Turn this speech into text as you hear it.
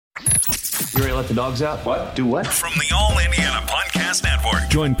You ready to let the dogs out? What? Do what? From the All Indiana Podcast Network.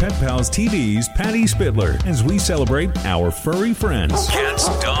 Join Pet Pals TV's Patty Spitler as we celebrate our furry friends. Cats,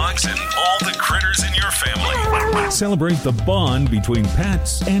 dogs, and all the critters in your family. Celebrate the bond between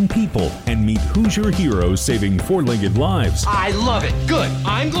pets and people and meet Hoosier heroes saving four-legged lives. I love it. Good.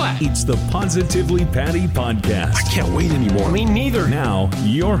 I'm glad. It's the Positively Patty Podcast. I can't wait anymore. Me neither. Now,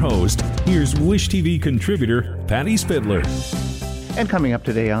 your host, here's Wish TV contributor Patty Spitler. And coming up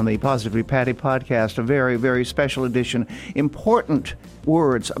today on the Positively Patty podcast, a very, very special edition, important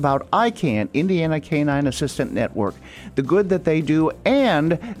words about Ican, Indiana Canine Assistant Network, the good that they do,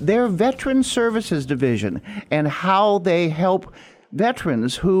 and their Veteran Services Division, and how they help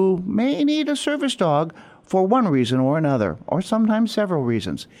veterans who may need a service dog for one reason or another, or sometimes several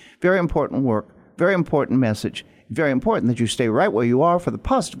reasons. Very important work, very important message, very important that you stay right where you are for the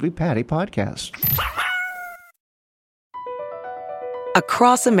Positively Patty podcast.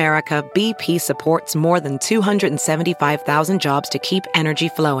 Across America, BP supports more than 275,000 jobs to keep energy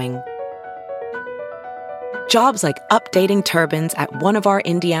flowing. Jobs like updating turbines at one of our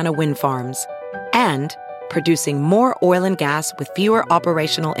Indiana wind farms and producing more oil and gas with fewer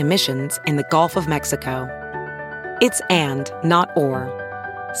operational emissions in the Gulf of Mexico. It's and, not or.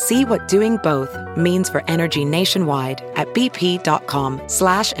 See what doing both means for energy nationwide at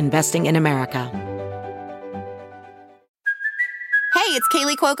bp.com/investing in America. Hey, it's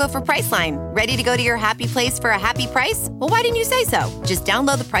Kaylee Cuoco for Priceline. Ready to go to your happy place for a happy price? Well, why didn't you say so? Just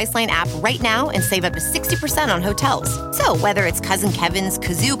download the Priceline app right now and save up to 60% on hotels. So whether it's Cousin Kevin's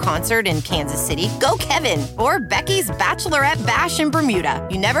Kazoo Concert in Kansas City, go Kevin, or Becky's Bachelorette Bash in Bermuda,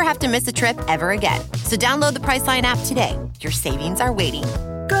 you never have to miss a trip ever again. So download the Priceline app today. Your savings are waiting.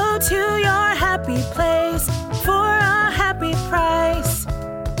 Go to your happy place for a happy price.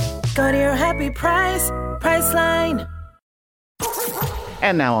 Go to your happy price, Priceline.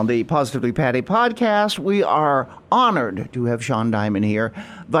 And now on the Positively Patty podcast, we are honored to have Sean Diamond here,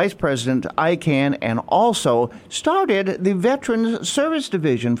 Vice President Ican, and also started the Veterans Service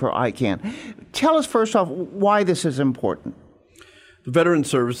Division for Ican. Tell us first off why this is important. The Veteran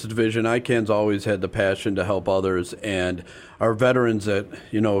Services Division, Ican's always had the passion to help others, and our veterans that,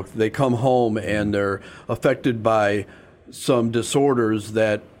 they come home and they're affected by some disorders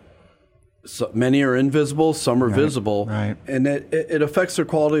that many are invisible, some are visible, and it affects their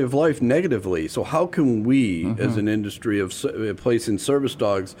quality of life negatively. So how can we, as an industry of placing service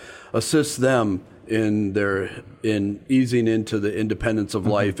dogs, assist them in easing into the independence of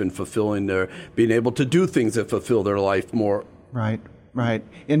life and being able to do things that fulfill their life more? Right.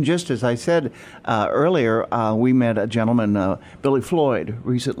 And just as I said earlier, we met a gentleman, Billy Floyd,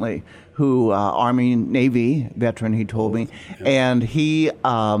 recently, who, Army, Navy veteran, he told me, and he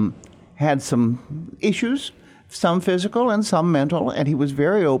had some issues, some physical and some mental, and he was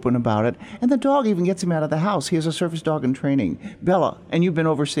very open about it. And the dog even gets him out of the house. He has a service dog in training. Bella, and you've been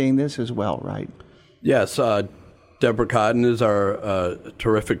overseeing this as well, right? Yes. Deborah Cotton is our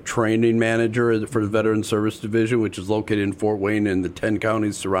terrific training manager for the Veteran Service Division, which is located in Fort Wayne and the 10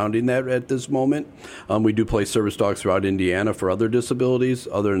 counties surrounding that at this moment. We do place service dogs throughout Indiana for other disabilities,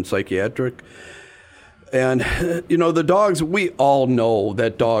 other than psychiatric. And, the dogs, we all know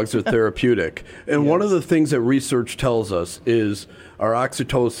that dogs are therapeutic. And one of the things that research tells us is our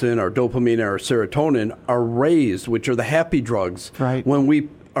oxytocin, our dopamine, and our serotonin are raised, which are the happy drugs, when we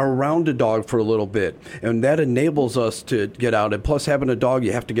are around a dog for a little bit. And that enables us to get out. And plus, having a dog,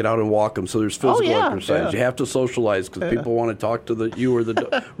 you have to get out and walk them. So there's physical exercise. You have to socialize because people want to talk to you or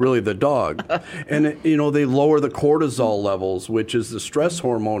really the dog. And, they lower the cortisol levels, which is the stress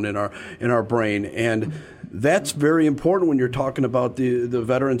hormone in our brain. And that's very important when you're talking about the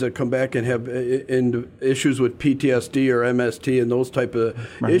veterans that come back and have issues with PTSD or MST and those type of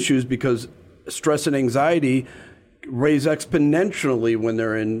issues, because stress and anxiety raise exponentially when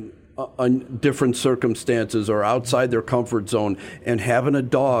they're in different circumstances or outside their comfort zone, and having a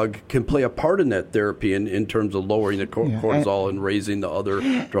dog can play a part in that therapy in terms of lowering the cortisol and raising the other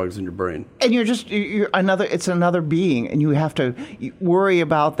drugs in your brain. And it's another being, and you have to worry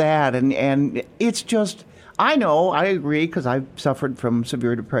about that, and it's just, I know, I agree, because I suffered from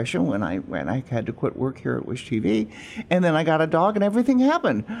severe depression when I had to quit work here at Wish TV, and then I got a dog, and everything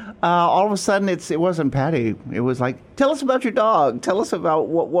happened. All of a sudden, it wasn't Patty. It was like, tell us about your dog. Tell us about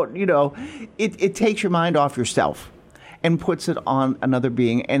what It takes your mind off yourself and puts it on another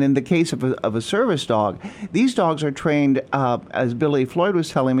being. And in the case of a service dog, these dogs are trained, as Billy Floyd was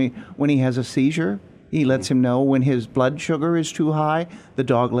telling me, when he has a seizure. He lets him know. When his blood sugar is too high, the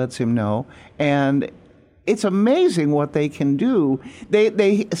dog lets him know. And it's amazing what they can do.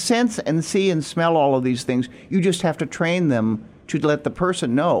 They sense and see and smell all of these things. You just have to train them to let the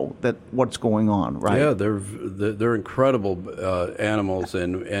person know that what's going on, right? Yeah, they're incredible animals,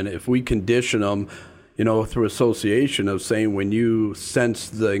 and if we condition them, through association of saying when you sense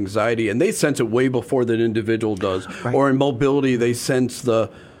the anxiety, and they sense it way before that individual does, right. Or in mobility, they sense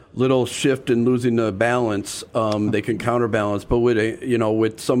the little shift in losing the balance, they can counterbalance. But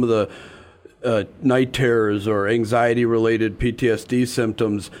with some of the night terrors or anxiety-related PTSD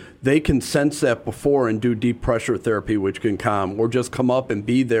symptoms, they can sense that before and do deep pressure therapy, which can calm, or just come up and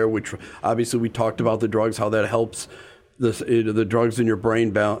be there, which obviously we talked about the drugs, how that helps the drugs in your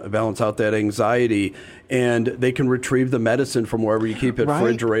brain balance out that anxiety, and they can retrieve the medicine from wherever you keep it, right.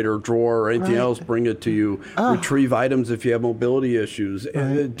 refrigerator, drawer, or anything else, bring it to you, retrieve items if you have mobility issues,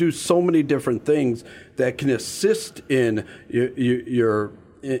 and do so many different things that can assist in your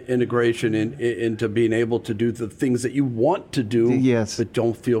integration into being able to do the things that you want to do, yes. but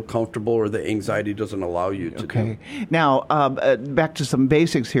don't feel comfortable or the anxiety doesn't allow you to do. Now, back to some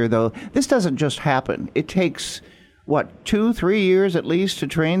basics here, though. This doesn't just happen. It takes 2-3 years at least to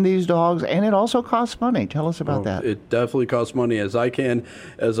train these dogs, and it also costs money. Tell us about that. It definitely costs money. As Ican,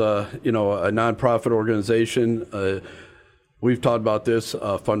 as a nonprofit organization, we've talked about this.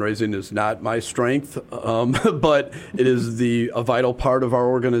 Fundraising is not my strength, but it is a vital part of our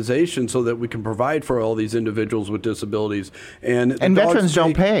organization so that we can provide for all these individuals with disabilities. And veterans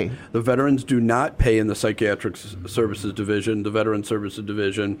don't pay. The veterans do not pay in the Psychiatric Services Division, the Veteran Services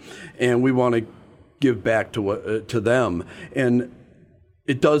Division, and we want to give back to them. And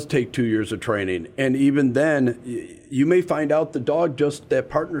it does take 2 years of training. And even then, you may find out the dog, just that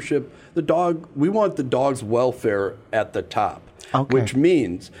partnership, we want the dog's welfare at the top. Okay. Which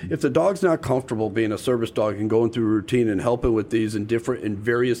means if the dog's not comfortable being a service dog and going through routine and helping with these in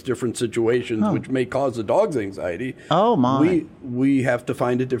various different situations, which may cause the dog's anxiety, we have to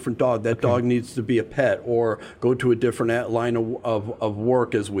find a different dog. That dog needs to be a pet or go to a different line of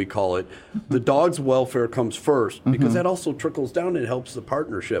work, as we call it. The dog's welfare comes first because that also trickles down and helps the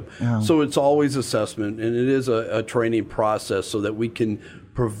partnership. So it's always assessment, and it is a training process so that we can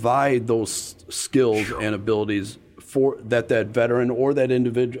provide those skills and abilities for that veteran or that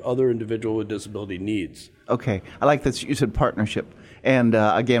other individual with disability needs. Okay. I like that you said partnership. And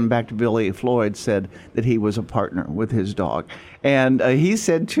again, back to Billy Floyd said that he was a partner with his dog. And he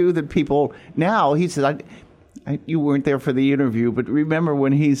said, too, that people now, he said, you weren't there for the interview, but remember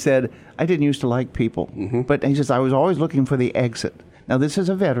when he said, I didn't used to like people. But he says, I was always looking for the exit. Now, this is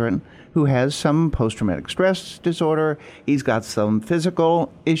a veteran who has some post-traumatic stress disorder. He's got some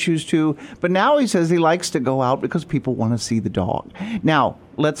physical issues, too. But now he says he likes to go out because people want to see the dog. Now,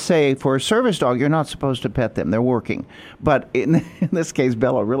 let's say for a service dog, you're not supposed to pet them. They're working. But in this case,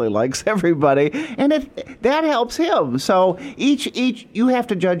 Bella really likes everybody, and that helps him. So you have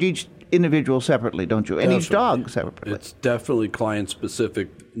to judge each individual separately, don't you? And each dog separately. It's definitely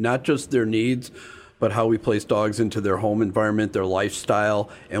client-specific, not just their needs, but how we place dogs into their home environment, their lifestyle,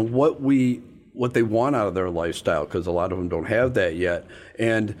 and what they want out of their lifestyle, because a lot of them don't have that yet.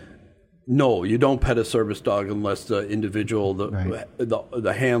 And no, you don't pet a service dog unless the individual,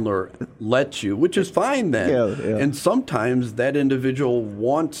 the handler lets you, which is fine then. Yeah. And sometimes that individual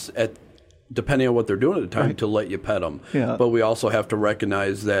wants, depending on what they're doing at the time, to let you pet them. Yeah. But we also have to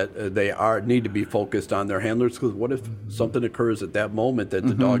recognize that they need to be focused on their handlers, because what if something occurs at that moment that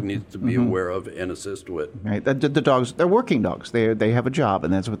the dog needs to be aware of and assist with? Right. The dogs, they're working dogs. They have a job,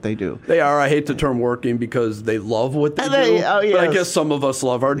 and that's what they do. They are. I hate the term working because they love what they do. But I guess some of us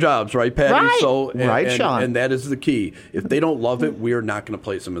love our jobs, right, Patty? Right. So, Sean. And that is the key. If they don't love it, we are not going to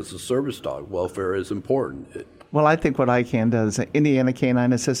place them as a service dog. Welfare is important. Well, I think what Ican does, Indiana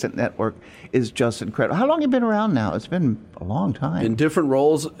Canine Assistant Network, is just incredible. How long have you been around now? It's been a long time. In different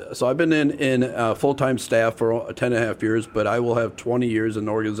roles. So I've been in full-time staff for 10 and a half years, but I will have 20 years in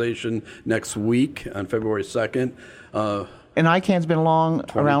the organization next week on February 2nd. And Ican's been around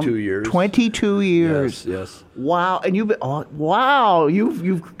 22 years. 22 years. Yes. Wow. And you've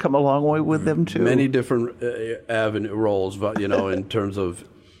come a long way with them too. Many different avenue roles, in terms of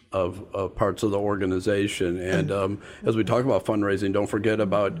parts of the organization. And as we talk about fundraising, don't forget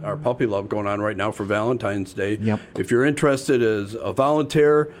about our Puppy Love going on right now for Valentine's Day. Yep. If you're interested as a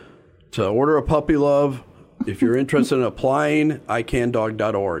volunteer to order a Puppy Love, if you're interested in applying,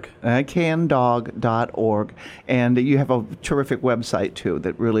 icandog.org. icandog.org. And you have a terrific website, too,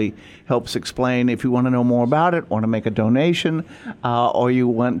 that really helps explain if you want to know more about it, want to make a donation, or you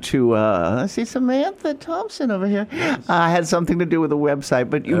want to, I see Samantha Thompson over here, had something to do with the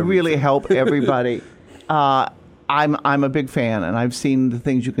website, but you really help everybody. I'm a big fan, and I've seen the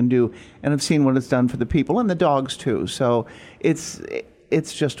things you can do, and I've seen what it's done for the people and the dogs, too. So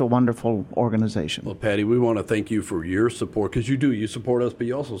it's just a wonderful organization. Well, Patty, we want to thank you for your support, because you support us, but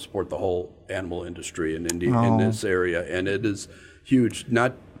you also support the whole animal industry in this area, and it is huge.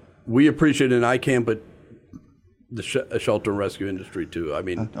 We appreciate it in Ican, but the shelter and rescue industry too. I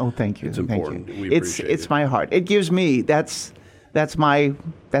mean, thank you. It's important. Thank you. We appreciate it. It's my heart. It gives me that's my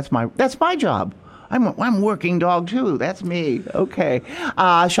job. I'm working dog too. That's me. Okay.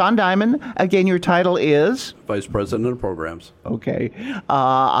 Sean Diamond, again, your title is? Vice President of Programs. Okay.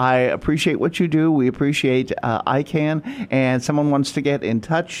 I appreciate what you do. We appreciate Ican. And someone wants to get in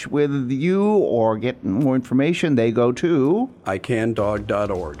touch with you or get more information, they go to?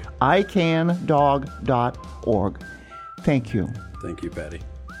 IcanDog.org. IcanDog.org. Thank you. Thank you, Patty.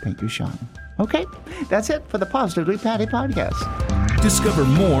 Thank you, Sean. Okay. That's it for the Positively Patty podcast. Discover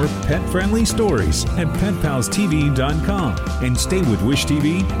more pet-friendly stories at PetPalsTV.com and stay with Wish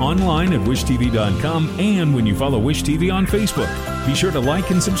TV online at WishTV.com and when you follow Wish TV on Facebook. Be sure to like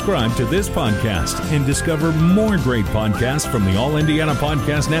and subscribe to this podcast and discover more great podcasts from the All Indiana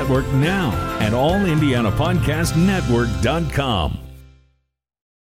Podcast Network now at AllIndianaPodcastNetwork.com.